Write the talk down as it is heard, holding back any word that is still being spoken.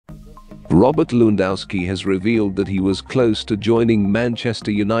Robert Lewandowski has revealed that he was close to joining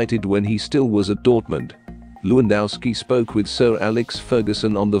Manchester United when he still was at Dortmund. Lewandowski spoke with Sir Alex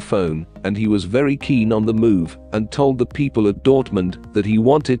Ferguson on the phone, and he was very keen on the move and told the people at Dortmund that he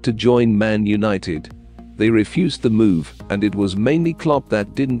wanted to join Man United. They refused the move, and it was mainly Klopp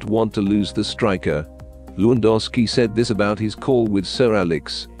that didn't want to lose the striker. Lewandowski said this about his call with Sir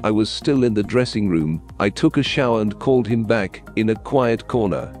Alex: "I was still in the dressing room, I took a shower and called him back, in a quiet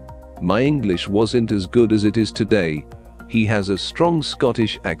corner. My English wasn't as good as it is today. He has a strong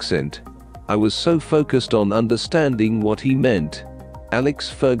Scottish accent. I was so focused on understanding what he meant." Alex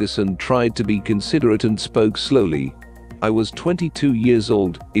Ferguson tried to be considerate and spoke slowly. "I was 22 years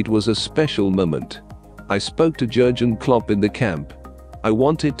old, it was a special moment. I spoke to Jurgen Klopp in the camp. I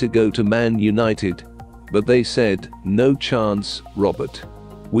wanted to go to Man United. But they said, 'No chance, Robert.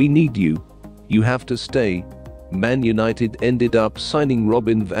 We need you. You have to stay.' Man United ended up signing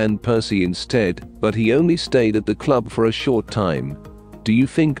Robin van Persie instead, but he only stayed at the club for a short time. Do you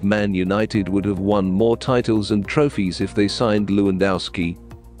think Man United would have won more titles and trophies if they signed Lewandowski?"